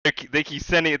they keep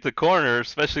sending it to corner,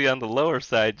 especially on the lower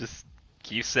side. Just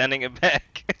keep sending it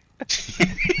back.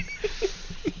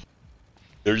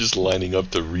 They're just lining up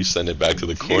to resend it back to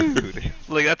the corner. Dude,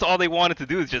 like that's all they wanted to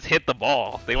do is just hit the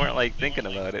ball. They weren't like thinking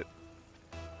about it.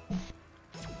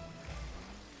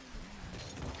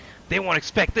 They won't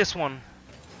expect this one.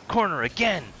 Corner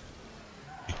again.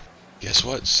 Guess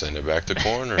what? Send it back to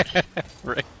corner.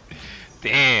 Right.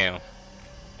 Damn.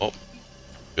 Oh,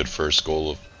 good first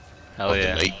goal of Hell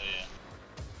yeah. the night.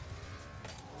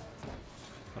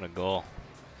 What a goal.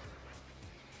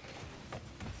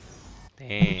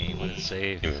 Dang, what a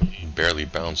save. He barely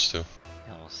bounced too.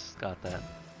 He almost got that.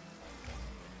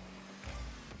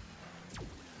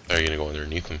 Are you gonna go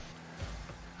underneath him?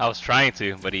 I was trying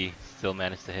to, but he still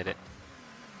managed to hit it.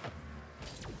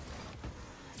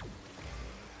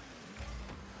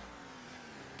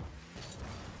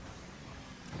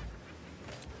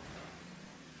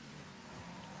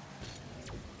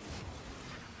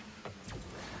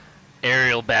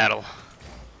 Aerial battle.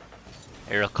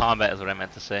 Aerial combat is what I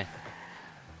meant to say.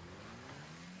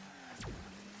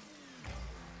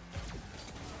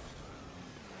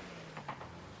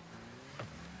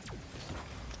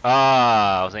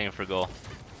 Ah, I was aiming for goal.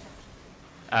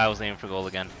 I was aiming for goal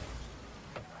again.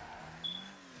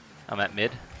 I'm at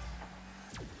mid.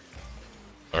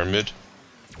 Our mid.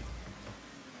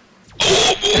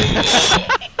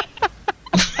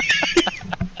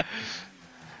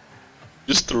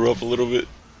 Just threw up a little bit.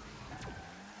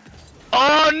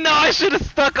 Oh no, I should have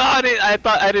stuck on it. I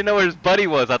didn't know where his buddy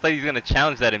was. I thought he was gonna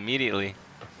challenge that immediately.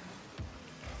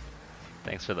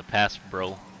 Thanks for the pass,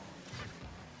 bro.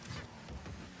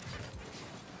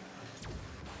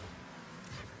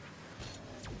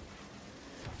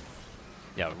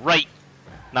 Yeah, right.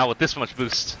 Not with this much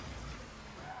boost.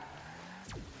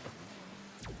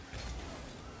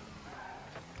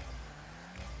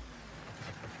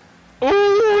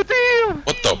 Oh damn!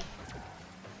 What the?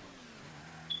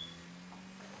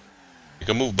 You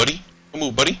can move, buddy. Come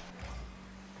move, buddy.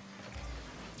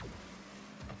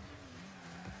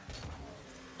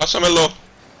 Pásamelo.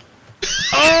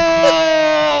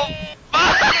 Oh!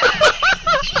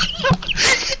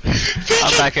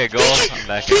 I'm back at goal. I'm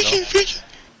back at goal.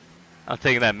 I'm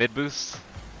taking that mid boost.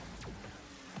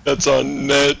 That's on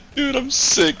net, dude. I'm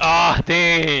sick. Ah, oh,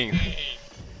 dang.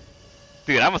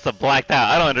 Dude, I must have blacked out.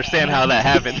 I don't understand how that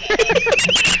happened.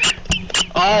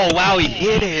 Oh, wow, he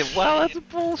hit it. Wow, that's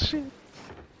bullshit.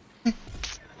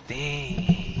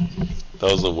 Dang.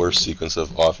 That was the worst sequence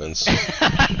of offense.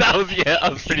 that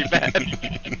was pretty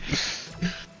bad.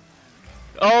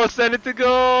 Oh, send it to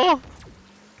goal.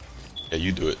 Yeah,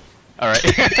 you do it. Alright.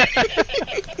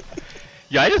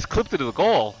 Yeah, I just clipped it to the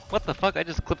goal. What the fuck? I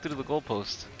just clipped it to the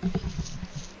goalpost.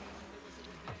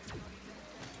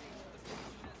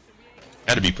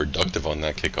 Gotta be productive on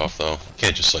that kickoff though.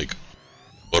 Can't just like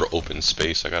go to open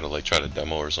space. I gotta like try to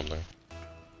demo or something.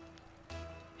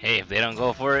 Hey, if they don't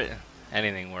go for it,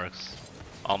 anything works.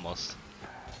 Almost.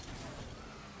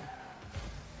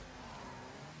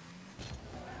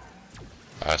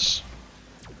 Pass.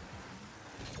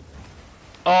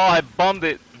 Oh, I bummed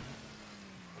it.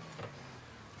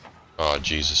 Oh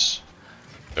Jesus.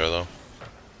 There though.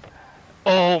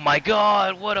 Oh my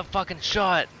god, what a fucking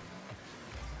shot.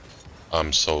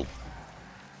 I'm so.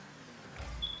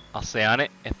 I'll stay on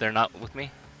it if they're not with me.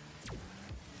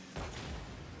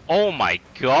 Oh my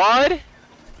god!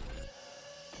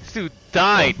 This dude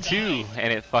died too,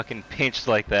 and it fucking pinched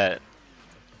like that.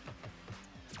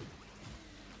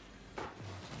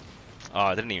 Oh,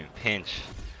 it didn't even pinch.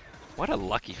 What a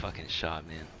lucky fucking shot,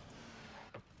 man.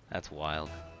 That's wild.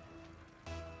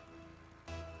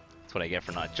 That's what I get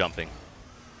for not jumping.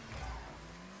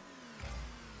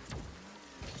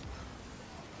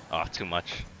 Oh, too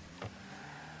much.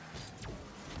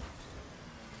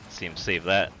 See him save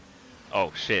that.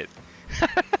 Oh shit.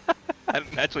 I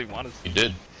didn't actually want to. You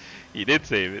did. He did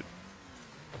save it.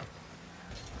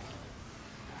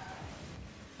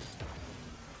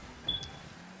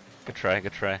 Good try,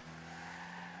 good try.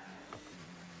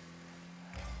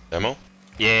 Demo?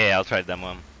 Yeah, I'll try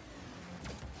demo him.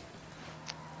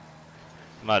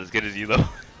 I'm not as good as you though.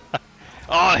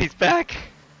 Oh, he's back!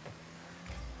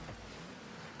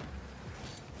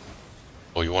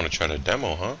 Oh, you want to try to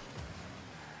demo, huh?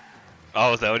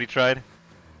 Oh, is that what he tried?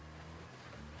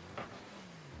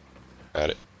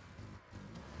 Got it.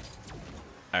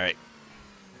 Alright.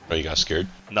 Oh, you got scared?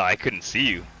 No, I couldn't see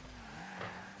you.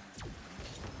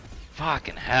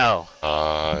 Fucking hell.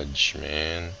 Dodge,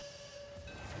 man.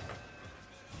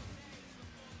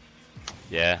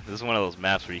 Yeah, this is one of those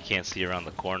maps where you can't see around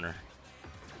the corner.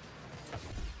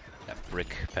 That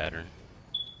brick pattern.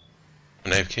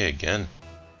 An AFK again.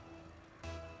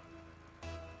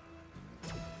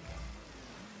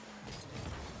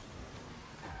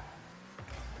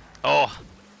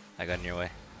 I got in your way.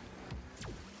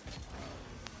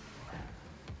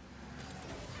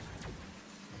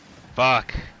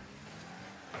 Fuck.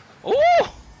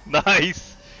 Oh,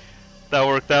 nice. That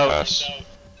worked out. Pass.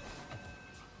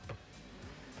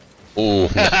 Ooh.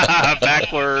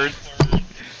 Backwards.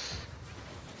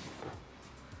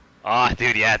 Ah,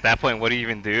 dude, yeah, at that point, what do you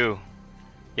even do?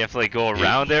 You have to like go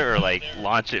around it or like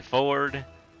launch it forward?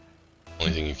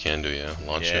 Only thing you can do, yeah.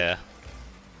 Launch Yeah. it.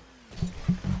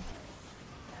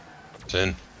 It's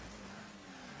in.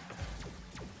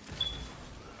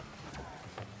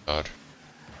 God.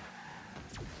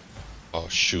 Oh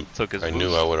shoot. Took his I knew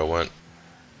boost. I would've went.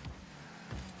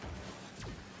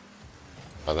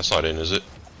 Oh, that's not in, is it?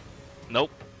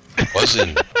 Nope.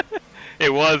 Wasn't.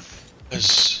 It was.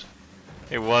 Yes.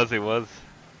 It was. It was.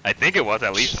 I think it was,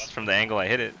 at least from the angle I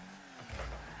hit it.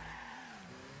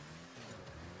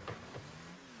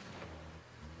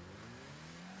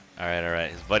 Alright,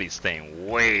 alright. His buddy's staying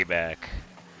way back.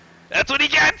 That's what he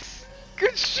gets!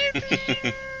 Good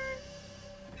shit!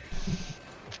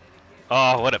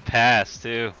 Oh, what a pass,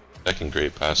 too. Second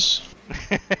great pass.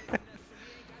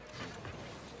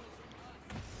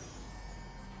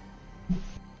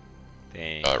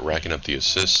 Dang. Racking up the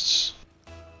assists.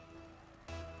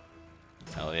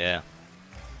 Hell yeah.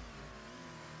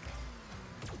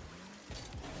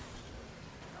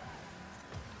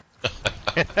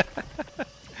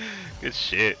 Good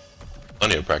shit.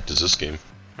 Plenty of practice this game.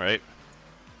 Right?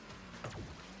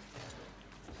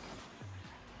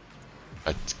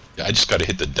 I just gotta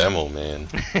hit the demo, man.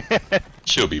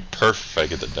 She'll be perfect if I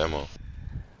get the demo.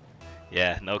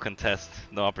 Yeah, no contest.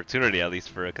 No opportunity, at least,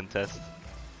 for a contest.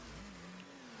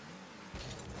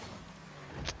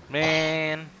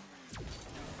 Man.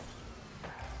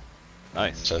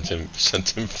 Nice. Sent him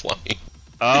flying.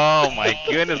 Oh my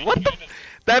goodness, what the?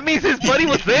 That means his buddy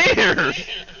was there!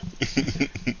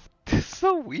 That's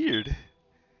so weird.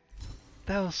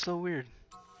 That was so weird.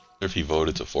 If he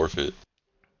voted to forfeit,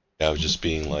 that was just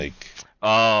being like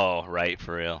Oh, right,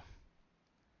 for real.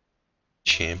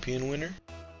 champion winner?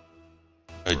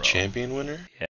 A Bro. champion winner? Yeah.